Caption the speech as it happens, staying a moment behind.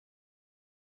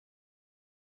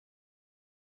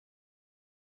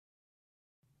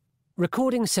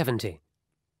Recording 70.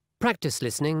 Practice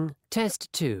listening, Test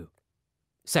 2.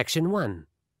 Section 1.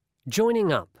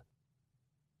 Joining up.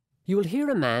 You will hear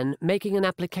a man making an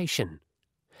application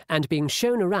and being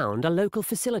shown around a local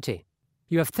facility.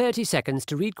 You have 30 seconds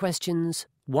to read questions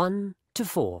 1 to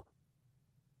 4.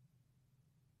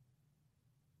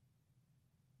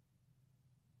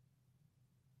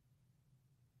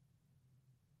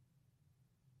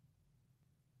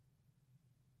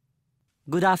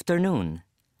 Good afternoon.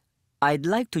 I'd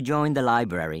like to join the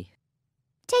library.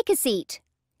 Take a seat.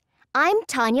 I'm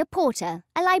Tanya Porter,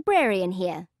 a librarian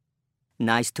here.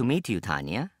 Nice to meet you,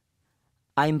 Tanya.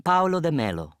 I'm Paolo De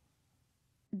Melo.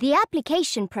 The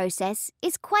application process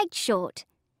is quite short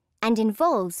and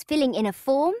involves filling in a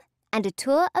form and a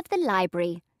tour of the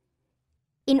library.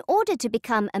 In order to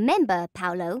become a member,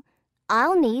 Paolo,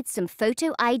 I'll need some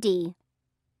photo ID.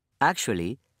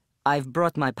 Actually, I've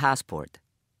brought my passport.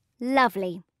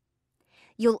 Lovely.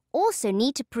 You'll also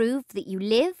need to prove that you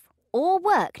live or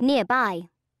work nearby.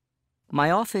 My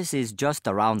office is just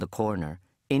around the corner,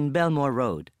 in Belmore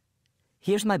Road.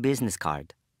 Here's my business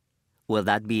card. Will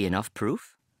that be enough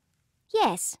proof?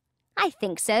 Yes, I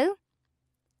think so.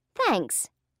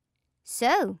 Thanks.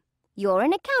 So, you're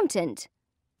an accountant?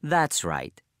 That's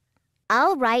right.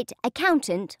 I'll write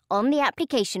accountant on the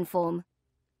application form.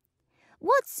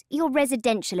 What's your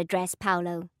residential address,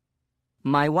 Paolo?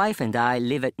 My wife and I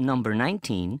live at number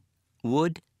 19,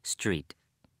 Wood Street.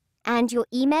 And your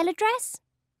email address?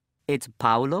 It's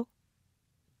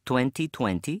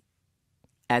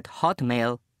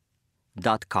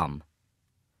paolo2020@hotmail.com.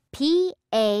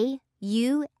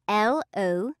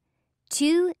 PAULO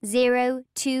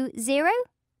 2020?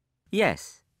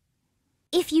 Yes.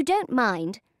 If you don't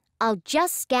mind, I'll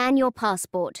just scan your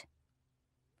passport.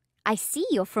 I see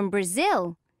you're from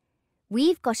Brazil.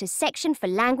 We've got a section for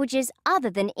languages other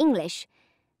than English,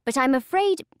 but I'm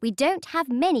afraid we don't have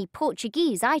many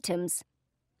Portuguese items.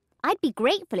 I'd be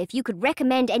grateful if you could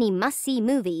recommend any must-see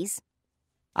movies.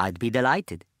 I'd be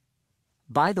delighted.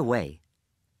 By the way,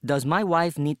 does my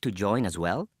wife need to join as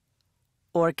well?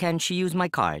 Or can she use my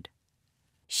card?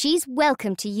 She's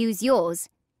welcome to use yours,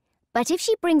 but if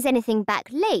she brings anything back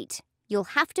late,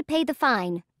 you'll have to pay the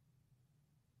fine.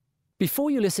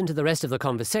 Before you listen to the rest of the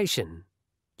conversation,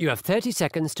 you have 30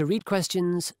 seconds to read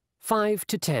questions 5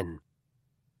 to 10.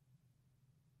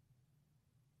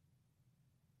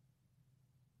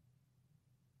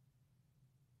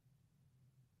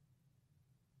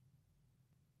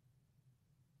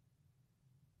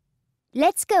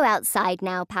 Let's go outside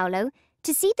now, Paolo,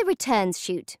 to see the returns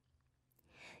chute.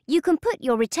 You can put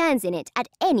your returns in it at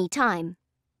any time.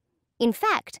 In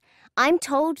fact, I'm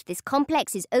told this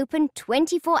complex is open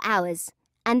 24 hours.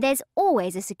 And there's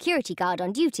always a security guard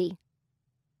on duty.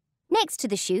 Next to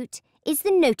the chute is the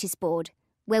notice board,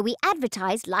 where we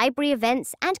advertise library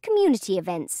events and community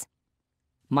events.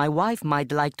 My wife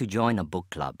might like to join a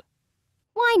book club.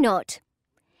 Why not?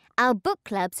 Our book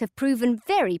clubs have proven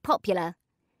very popular.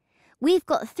 We've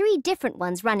got 3 different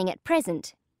ones running at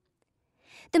present.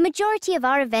 The majority of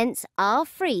our events are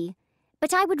free,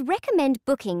 but I would recommend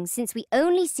booking since we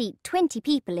only seat 20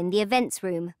 people in the events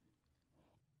room.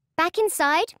 Back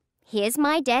inside, here's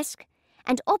my desk,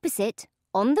 and opposite,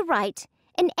 on the right,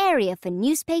 an area for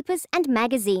newspapers and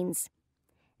magazines.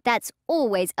 That's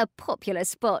always a popular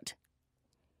spot.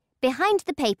 Behind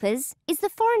the papers is the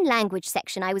foreign language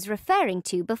section I was referring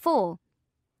to before.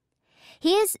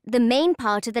 Here's the main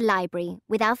part of the library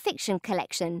with our fiction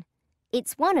collection.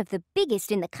 It's one of the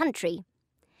biggest in the country.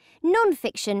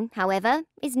 Non-fiction, however,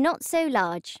 is not so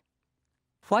large.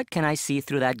 What can I see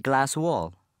through that glass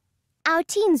wall? Our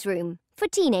teens room for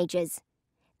teenagers,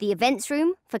 the events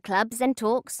room for clubs and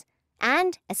talks,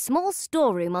 and a small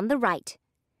storeroom on the right.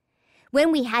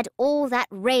 When we had all that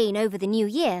rain over the new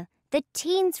year, the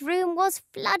teens room was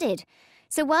flooded,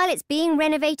 so while it's being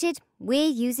renovated, we're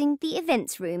using the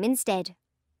events room instead.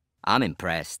 I'm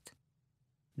impressed.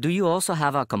 Do you also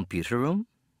have a computer room?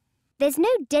 There's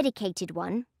no dedicated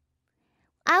one.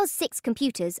 Our 6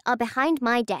 computers are behind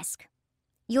my desk.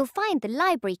 You'll find the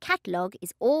library catalogue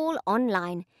is all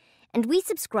online, and we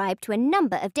subscribe to a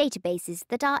number of databases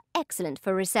that are excellent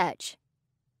for research.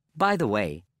 By the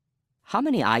way, how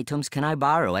many items can I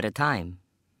borrow at a time?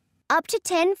 Up to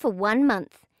 10 for 1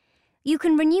 month. You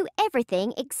can renew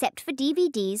everything except for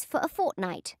DVDs for a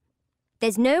fortnight.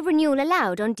 There's no renewal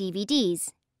allowed on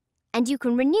DVDs, and you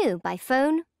can renew by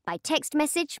phone, by text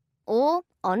message, or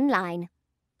online.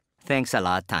 Thanks a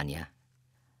lot, Tanya.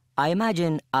 I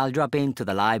imagine I'll drop into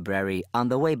the library on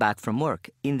the way back from work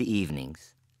in the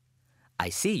evenings. I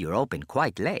see you're open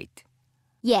quite late.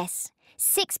 Yes,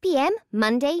 6 p.m.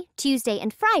 Monday, Tuesday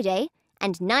and Friday,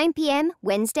 and 9 p.m.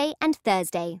 Wednesday and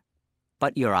Thursday.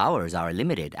 But your hours are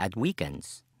limited at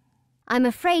weekends. I'm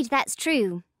afraid that's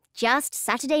true. Just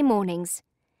Saturday mornings.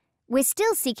 We're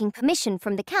still seeking permission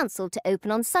from the council to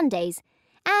open on Sundays,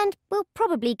 and we'll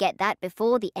probably get that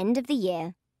before the end of the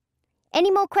year.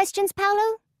 Any more questions,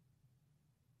 Paolo?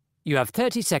 You have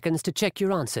 30 seconds to check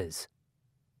your answers.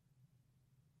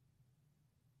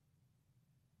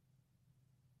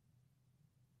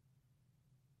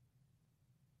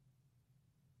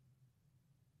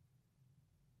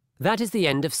 That is the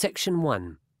end of Section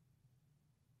 1.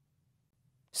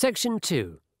 Section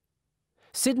 2.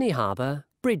 Sydney Harbour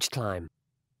Bridge Climb.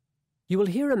 You will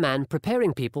hear a man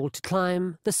preparing people to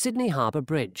climb the Sydney Harbour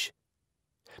Bridge.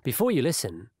 Before you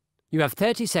listen, you have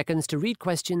 30 seconds to read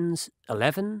questions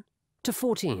 11 to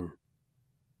 14.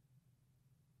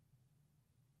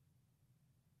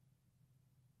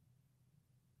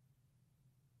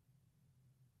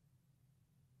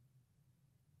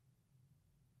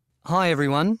 Hi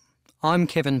everyone, I'm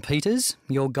Kevin Peters,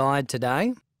 your guide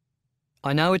today.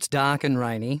 I know it's dark and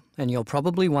rainy and you're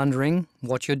probably wondering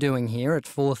what you're doing here at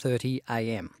 4:30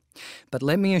 a.m. But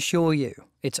let me assure you,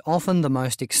 it's often the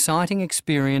most exciting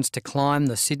experience to climb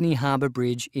the Sydney Harbour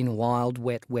Bridge in wild,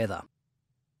 wet weather.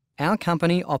 Our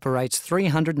company operates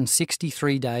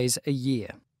 363 days a year.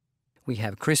 We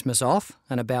have Christmas off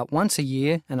and about once a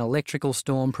year an electrical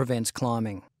storm prevents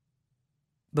climbing.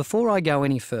 Before I go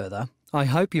any further, I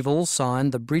hope you've all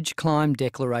signed the Bridge Climb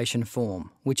Declaration form,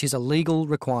 which is a legal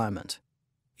requirement.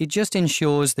 It just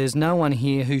ensures there's no one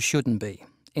here who shouldn't be.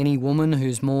 Any woman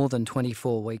who's more than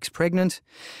 24 weeks pregnant,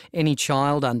 any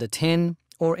child under 10,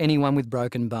 or anyone with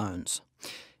broken bones.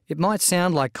 It might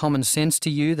sound like common sense to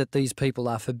you that these people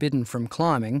are forbidden from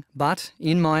climbing, but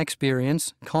in my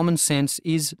experience, common sense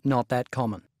is not that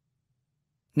common.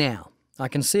 Now, I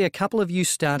can see a couple of you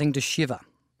starting to shiver.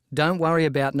 Don't worry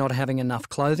about not having enough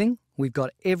clothing. We've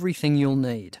got everything you'll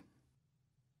need.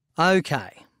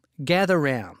 Okay, gather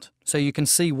round so you can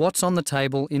see what's on the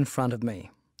table in front of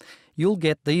me. You'll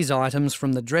get these items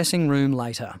from the dressing room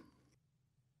later.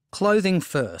 Clothing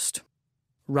first.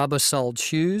 Rubber-soled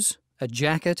shoes, a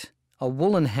jacket, a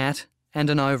woolen hat and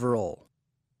an overall.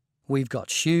 We've got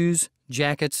shoes,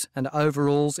 jackets and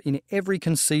overalls in every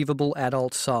conceivable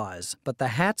adult size, but the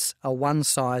hats are one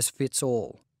size fits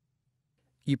all.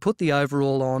 You put the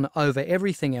overall on over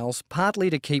everything else, partly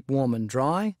to keep warm and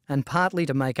dry, and partly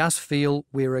to make us feel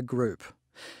we're a group.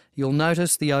 You'll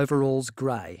notice the overall's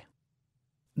grey.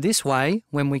 This way,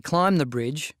 when we climb the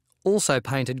bridge, also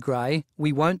painted grey,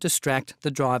 we won't distract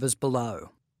the drivers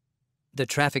below. The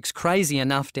traffic's crazy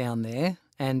enough down there,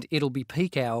 and it'll be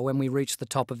peak hour when we reach the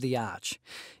top of the arch.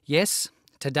 Yes,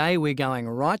 today we're going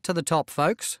right to the top,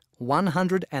 folks,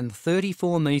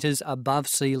 134 metres above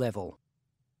sea level.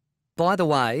 By the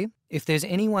way, if there's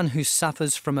anyone who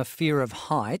suffers from a fear of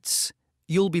heights,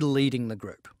 you'll be leading the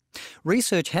group.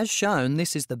 Research has shown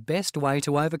this is the best way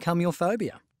to overcome your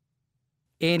phobia.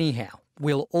 Anyhow,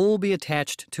 we'll all be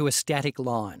attached to a static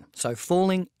line, so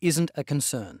falling isn't a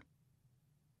concern.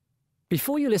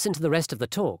 Before you listen to the rest of the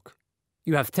talk,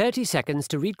 you have 30 seconds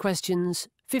to read questions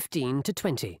 15 to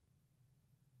 20.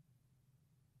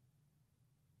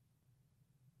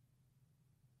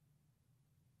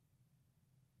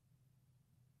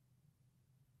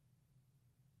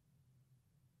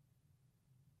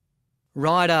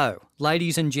 Righto,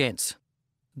 ladies and gents.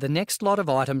 The next lot of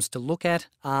items to look at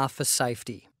are for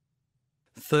safety.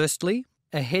 Firstly,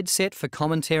 a headset for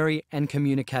commentary and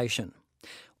communication.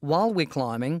 While we're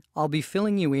climbing, I'll be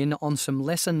filling you in on some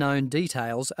lesser-known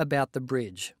details about the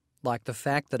bridge, like the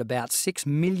fact that about 6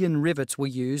 million rivets were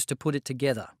used to put it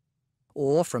together.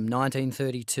 Or from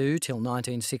 1932 till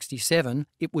 1967,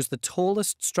 it was the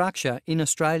tallest structure in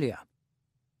Australia.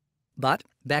 But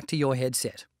back to your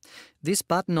headset. This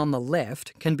button on the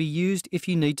left can be used if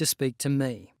you need to speak to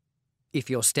me, if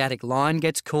your static line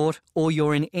gets caught or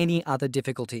you're in any other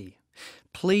difficulty.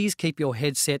 Please keep your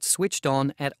headset switched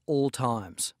on at all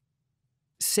times.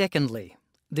 Secondly,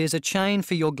 there's a chain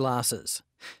for your glasses.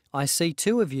 I see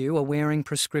 2 of you are wearing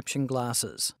prescription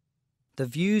glasses. The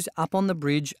views up on the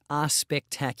bridge are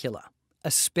spectacular,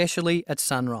 especially at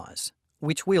sunrise,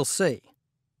 which we'll see.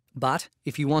 But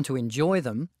if you want to enjoy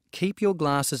them, keep your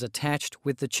glasses attached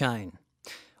with the chain.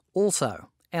 Also,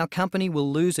 our company will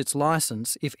lose its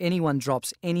licence if anyone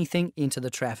drops anything into the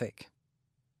traffic.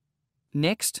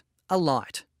 Next, a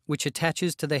light, which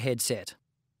attaches to the headset.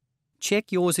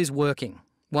 Check yours is working,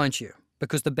 won't you?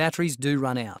 Because the batteries do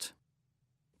run out.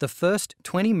 The first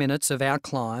 20 minutes of our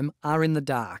climb are in the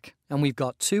dark, and we've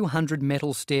got 200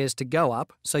 metal stairs to go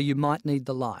up, so you might need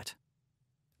the light.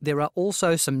 There are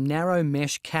also some narrow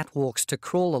mesh catwalks to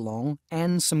crawl along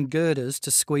and some girders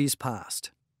to squeeze past.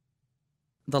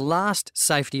 The last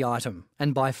safety item,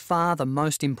 and by far the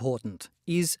most important,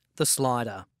 is the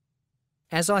slider.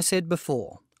 As I said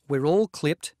before, we're all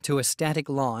clipped to a static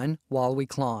line while we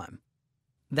climb.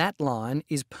 That line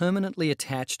is permanently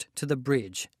attached to the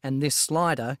bridge, and this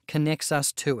slider connects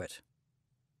us to it.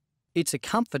 It's a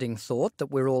comforting thought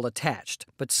that we're all attached,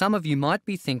 but some of you might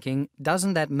be thinking,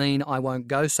 doesn't that mean I won't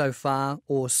go so far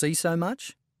or see so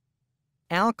much?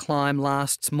 Our climb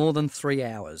lasts more than 3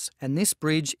 hours, and this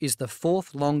bridge is the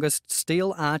 4th longest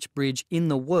steel arch bridge in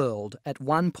the world at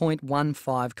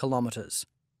 1.15 kilometres.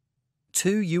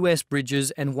 2 US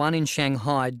bridges and 1 in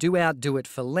Shanghai do outdo it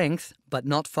for length, but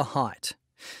not for height.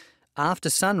 After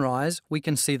sunrise, we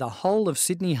can see the whole of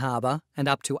Sydney Harbour and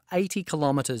up to 80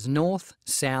 kilometres north,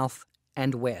 south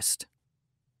and west.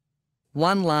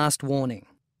 One last warning.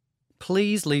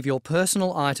 Please leave your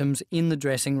personal items in the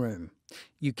dressing room.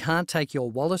 You can't take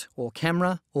your wallet or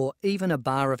camera or even a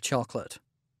bar of chocolate.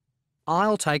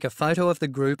 I'll take a photo of the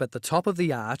group at the top of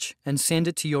the arch and send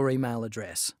it to your email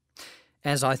address.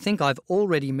 As I think I've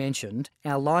already mentioned,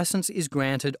 our licence is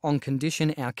granted on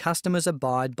condition our customers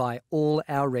abide by all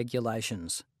our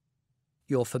regulations.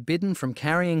 You're forbidden from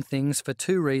carrying things for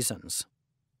 2 reasons.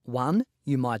 1,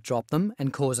 you might drop them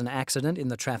and cause an accident in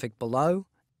the traffic below,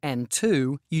 and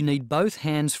 2, you need both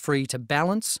hands free to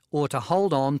balance or to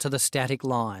hold on to the static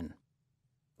line.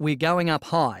 We're going up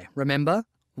high, remember?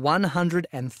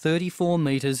 134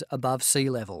 metres above sea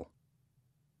level.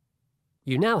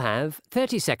 You now have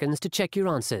 30 seconds to check your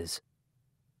answers.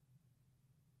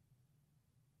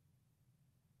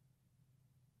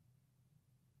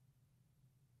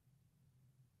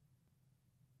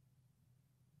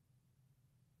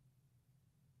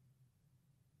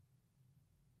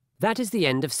 That is the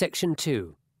end of Section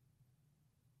 2.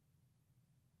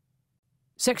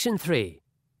 Section 3.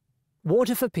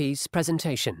 Water for Peace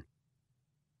presentation.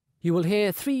 You will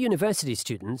hear 3 university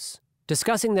students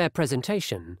discussing their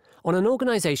presentation on an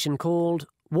organisation called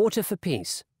Water for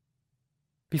Peace.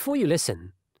 Before you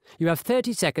listen, you have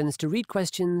 30 seconds to read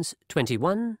questions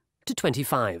 21 to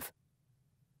 25.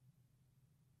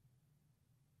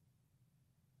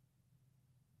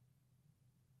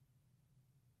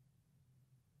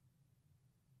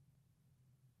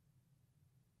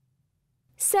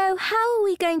 So how are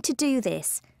we going to do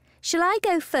this? Shall I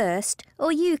go first,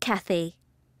 or you, Kathy?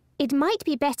 It might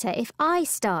be better if I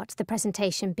start the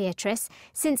presentation, Beatrice,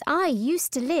 since I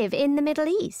used to live in the Middle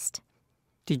East.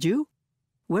 Did you?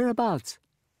 Whereabouts?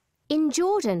 In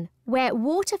Jordan, where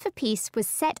Water for Peace was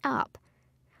set up.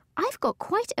 I've got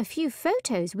quite a few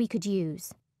photos we could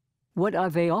use. What are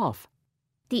they of?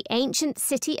 The ancient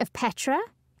city of Petra,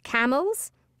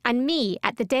 camels, and me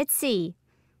at the Dead Sea.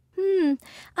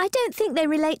 I don't think they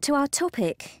relate to our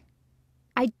topic.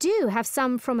 I do have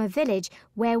some from a village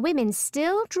where women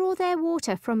still draw their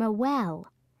water from a well.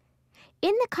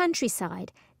 In the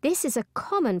countryside, this is a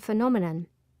common phenomenon.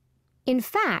 In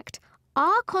fact,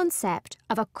 our concept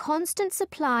of a constant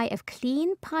supply of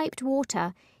clean piped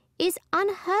water is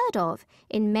unheard of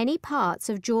in many parts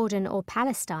of Jordan or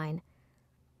Palestine.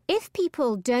 If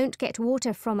people don't get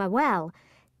water from a well,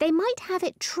 they might have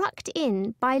it trucked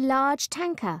in by large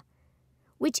tanker,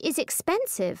 which is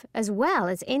expensive as well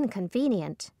as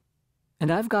inconvenient.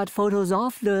 And I've got photos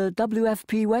off the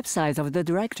WFP website of the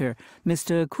director,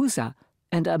 Mr. Kusa,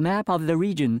 and a map of the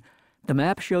region. The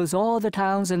map shows all the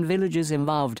towns and villages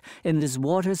involved in this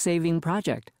water-saving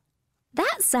project.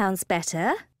 That sounds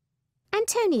better.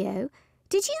 Antonio,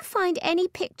 did you find any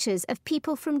pictures of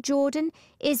people from Jordan,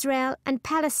 Israel and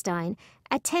Palestine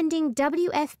attending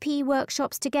WFP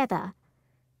workshops together?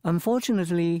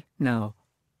 Unfortunately, no.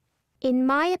 In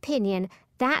my opinion,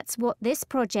 that's what this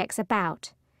project's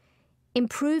about.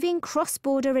 Improving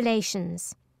cross-border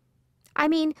relations. I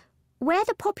mean, where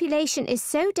the population is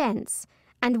so dense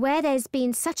and where there's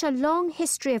been such a long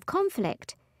history of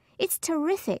conflict, it's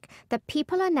terrific that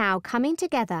people are now coming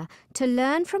together to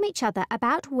learn from each other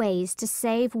about ways to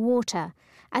save water,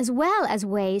 as well as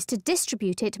ways to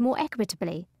distribute it more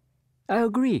equitably. I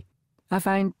agree. I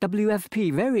find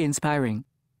WFP very inspiring.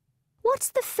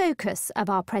 What's the focus of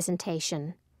our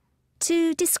presentation?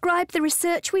 To describe the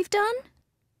research we've done?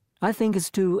 I think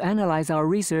it's to analyze our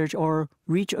research or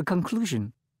reach a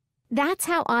conclusion. That's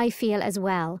how I feel as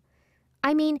well.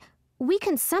 I mean, we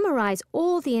can summarize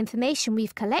all the information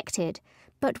we've collected,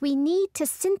 but we need to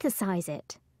synthesize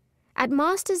it. At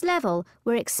master's level,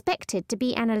 we're expected to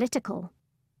be analytical.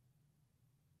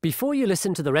 Before you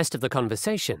listen to the rest of the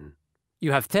conversation,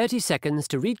 you have 30 seconds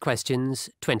to read questions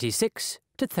 26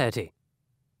 to 30.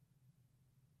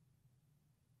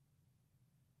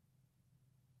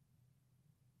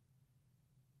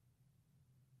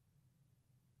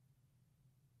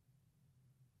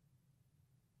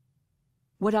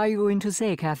 What are you going to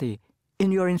say, Kathy,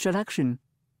 in your introduction?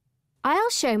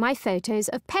 I'll show my photos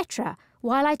of Petra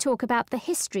while I talk about the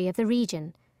history of the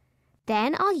region.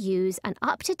 Then I'll use an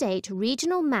up-to-date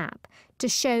regional map to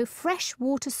show fresh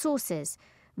water sources,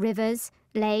 rivers,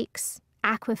 lakes,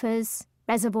 aquifers,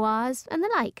 reservoirs and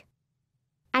the like,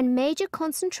 and major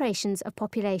concentrations of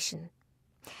population.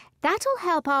 That'll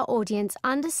help our audience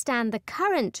understand the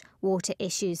current water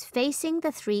issues facing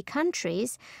the three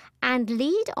countries and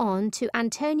lead on to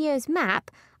Antonio's map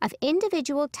of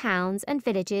individual towns and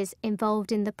villages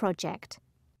involved in the project.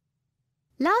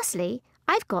 Lastly,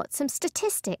 I've got some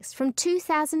statistics from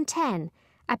 2010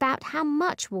 about how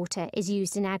much water is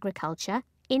used in agriculture,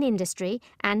 in industry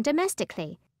and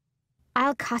domestically.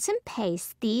 I'll cut and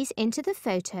paste these into the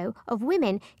photo of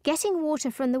women getting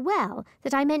water from the well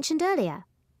that I mentioned earlier.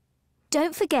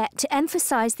 Don't forget to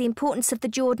emphasise the importance of the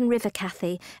Jordan River,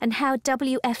 Kathy, and how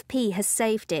WFP has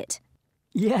saved it.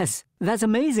 Yes, that's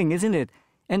amazing, isn't it?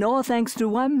 And all thanks to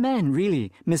one man,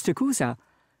 really, Mr. Kusa.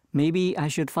 Maybe I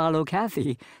should follow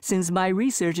Kathy, since my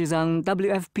research is on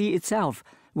WFP itself,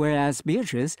 whereas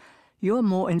Beatrice, you're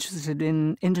more interested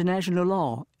in international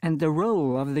law and the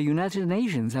role of the United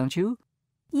Nations, aren't you?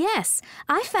 Yes,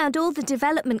 I found all the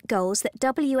development goals that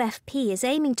WFP is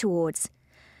aiming towards.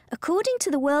 According to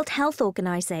the World Health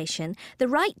Organization, the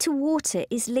right to water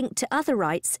is linked to other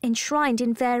rights enshrined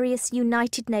in various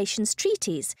United Nations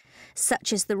treaties,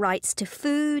 such as the rights to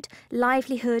food,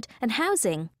 livelihood and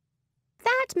housing.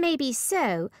 That may be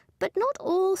so, but not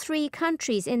all three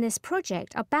countries in this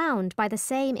project are bound by the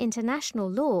same international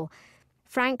law.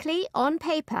 Frankly, on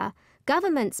paper,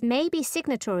 governments may be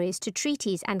signatories to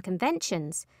treaties and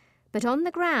conventions, but on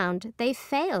the ground they've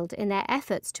failed in their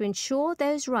efforts to ensure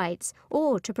those rights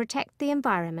or to protect the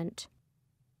environment.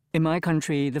 In my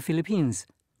country, the Philippines,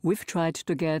 we've tried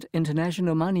to get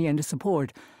international money and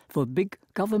support for big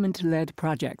government-led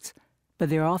projects, but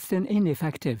they're often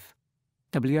ineffective.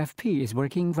 WFP is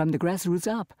working from the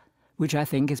grassroots up, which I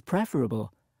think is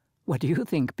preferable. What do you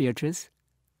think, Beatrice?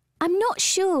 I'm not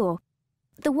sure.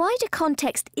 The wider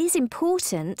context is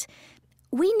important.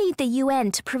 We need the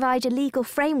UN to provide a legal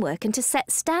framework and to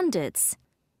set standards.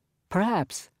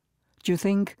 Perhaps. Do you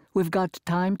think we've got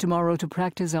time tomorrow to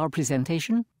practice our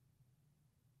presentation?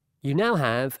 You now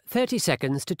have 30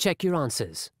 seconds to check your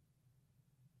answers.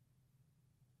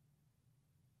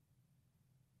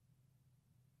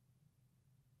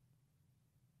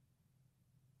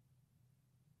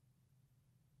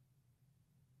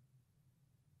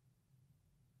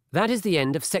 That is the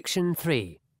end of Section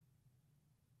 3.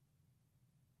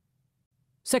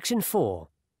 Section 4.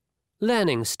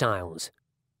 Learning Styles.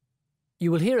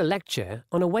 You will hear a lecture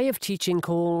on a way of teaching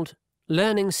called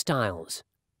Learning Styles.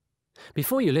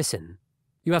 Before you listen,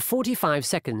 you have 45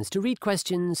 seconds to read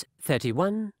questions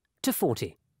 31 to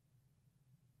 40.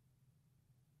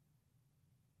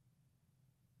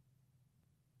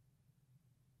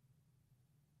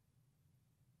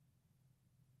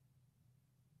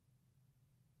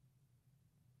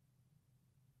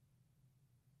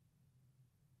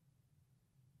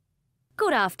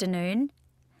 Good afternoon.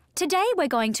 Today we're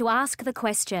going to ask the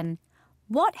question,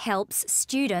 what helps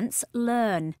students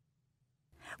learn?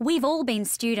 We've all been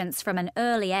students from an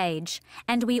early age,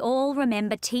 and we all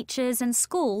remember teachers and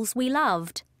schools we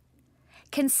loved.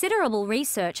 Considerable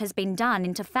research has been done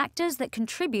into factors that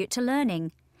contribute to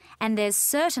learning, and there's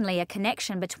certainly a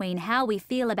connection between how we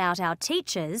feel about our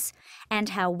teachers and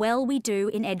how well we do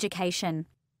in education.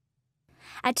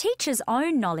 A teacher's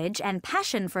own knowledge and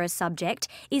passion for a subject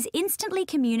is instantly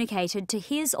communicated to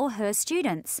his or her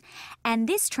students, and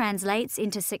this translates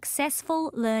into successful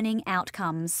learning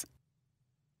outcomes.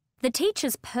 The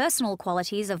teacher's personal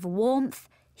qualities of warmth,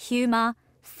 humour,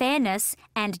 fairness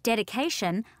and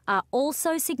dedication are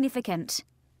also significant.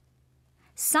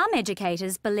 Some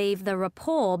educators believe the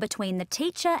rapport between the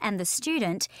teacher and the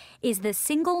student is the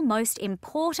single most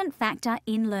important factor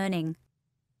in learning.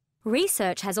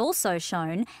 Research has also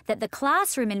shown that the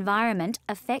classroom environment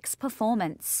affects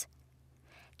performance.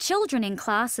 Children in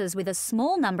classes with a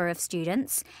small number of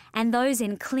students and those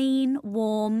in clean,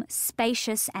 warm,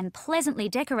 spacious and pleasantly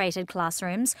decorated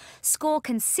classrooms score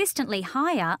consistently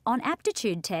higher on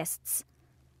aptitude tests.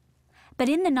 But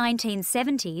in the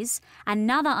 1970s,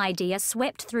 another idea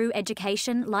swept through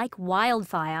education like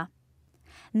wildfire.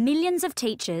 Millions of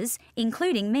teachers,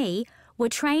 including me, were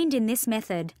trained in this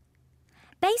method.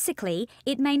 Basically,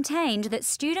 it maintained that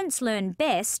students learn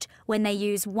best when they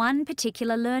use one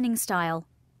particular learning style.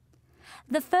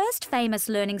 The first famous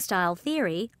learning style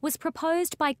theory was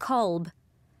proposed by Kolb.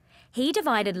 He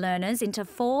divided learners into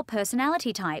 4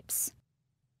 personality types.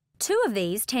 2 of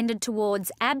these tended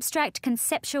towards abstract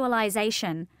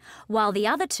conceptualization, while the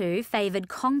other 2 favoured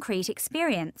concrete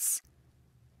experience.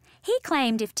 He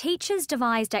claimed if teachers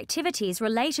devised activities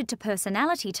related to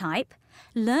personality type,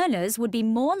 learners would be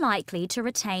more likely to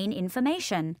retain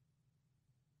information.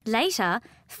 Later,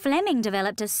 Fleming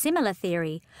developed a similar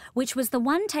theory, which was the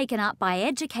one taken up by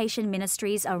education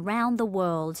ministries around the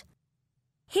world.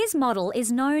 His model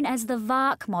is known as the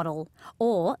VARK model,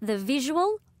 or the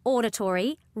Visual,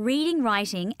 Auditory, Reading,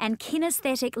 Writing and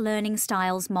Kinesthetic Learning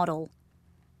Styles model.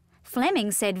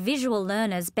 Fleming said visual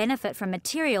learners benefit from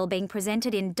material being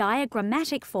presented in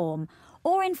diagrammatic form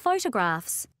or in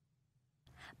photographs.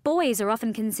 Boys are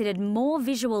often considered more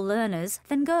visual learners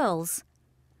than girls.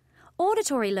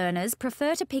 Auditory learners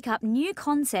prefer to pick up new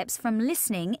concepts from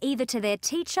listening either to their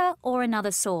teacher or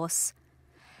another source.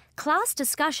 Class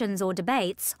discussions or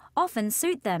debates often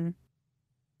suit them.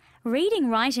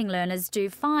 Reading-writing learners do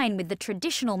fine with the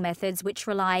traditional methods which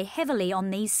rely heavily on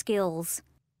these skills.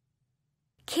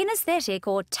 Kinesthetic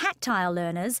or tactile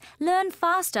learners learn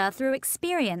faster through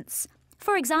experience.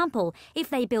 For example, if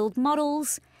they build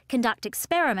models, conduct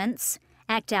experiments,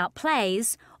 act out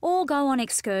plays, or go on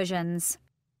excursions.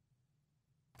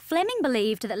 Fleming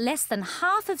believed that less than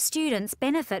half of students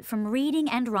benefit from reading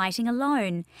and writing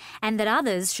alone, and that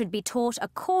others should be taught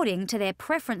according to their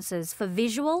preferences for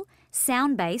visual,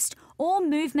 sound-based or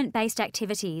movement-based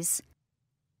activities.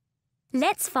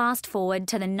 Let's fast forward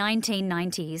to the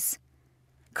 1990s.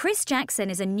 Chris Jackson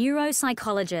is a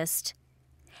neuropsychologist.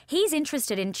 He's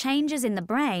interested in changes in the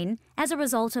brain as a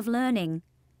result of learning.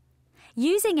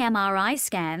 Using MRI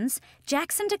scans,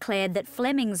 Jackson declared that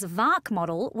Fleming's VARK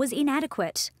model was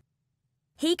inadequate.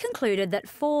 He concluded that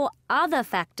 4 other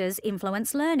factors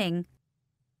influence learning.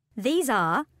 These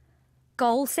are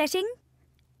goal setting,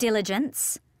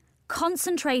 diligence,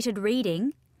 concentrated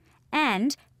reading,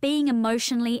 and being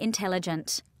emotionally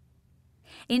intelligent.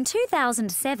 In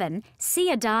 2007,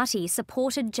 Sia Dati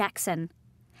supported Jackson.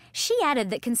 She added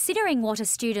that considering what a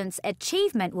student's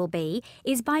achievement will be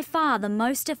is by far the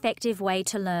most effective way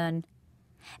to learn.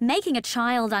 Making a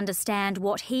child understand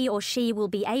what he or she will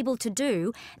be able to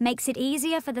do makes it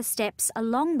easier for the steps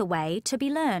along the way to be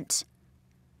learnt.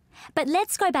 But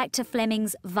let's go back to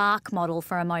Fleming's VARK model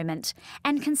for a moment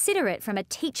and consider it from a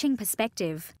teaching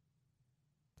perspective.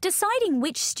 Deciding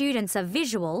which students are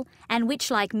visual and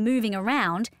which like moving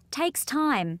around takes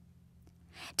time.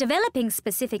 Developing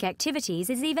specific activities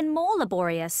is even more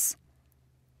laborious.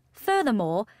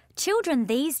 Furthermore, children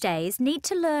these days need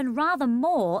to learn rather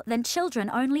more than children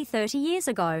only 30 years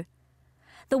ago.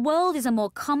 The world is a more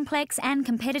complex and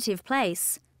competitive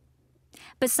place.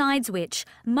 Besides which,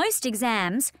 most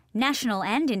exams, national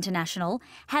and international,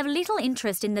 have little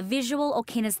interest in the visual or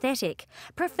kinesthetic,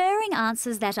 preferring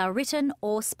answers that are written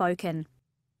or spoken.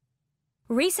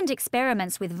 Recent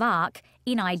experiments with VARK,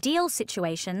 in ideal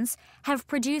situations, have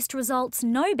produced results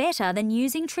no better than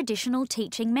using traditional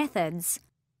teaching methods.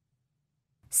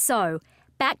 So,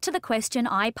 back to the question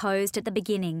I posed at the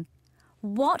beginning.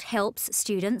 What helps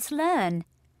students learn?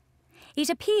 It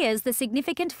appears the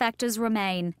significant factors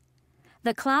remain: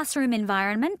 the classroom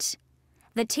environment,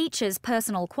 the teacher's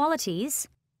personal qualities,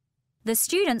 the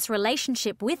student's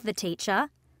relationship with the teacher,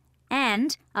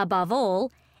 and, above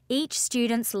all, each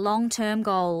student's long-term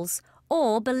goals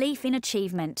or belief in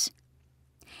achievement.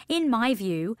 In my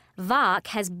view, VARK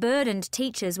has burdened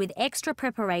teachers with extra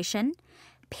preparation,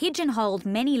 pigeonholed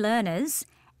many learners,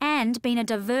 and been a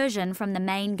diversion from the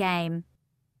main game.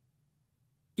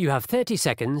 You have 30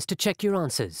 seconds to check your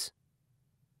answers.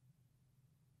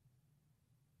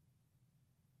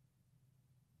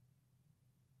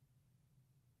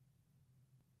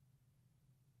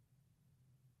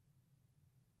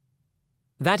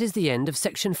 That is the end of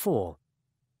section 4.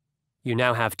 You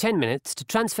now have 10 minutes to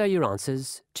transfer your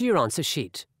answers to your answer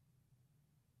sheet.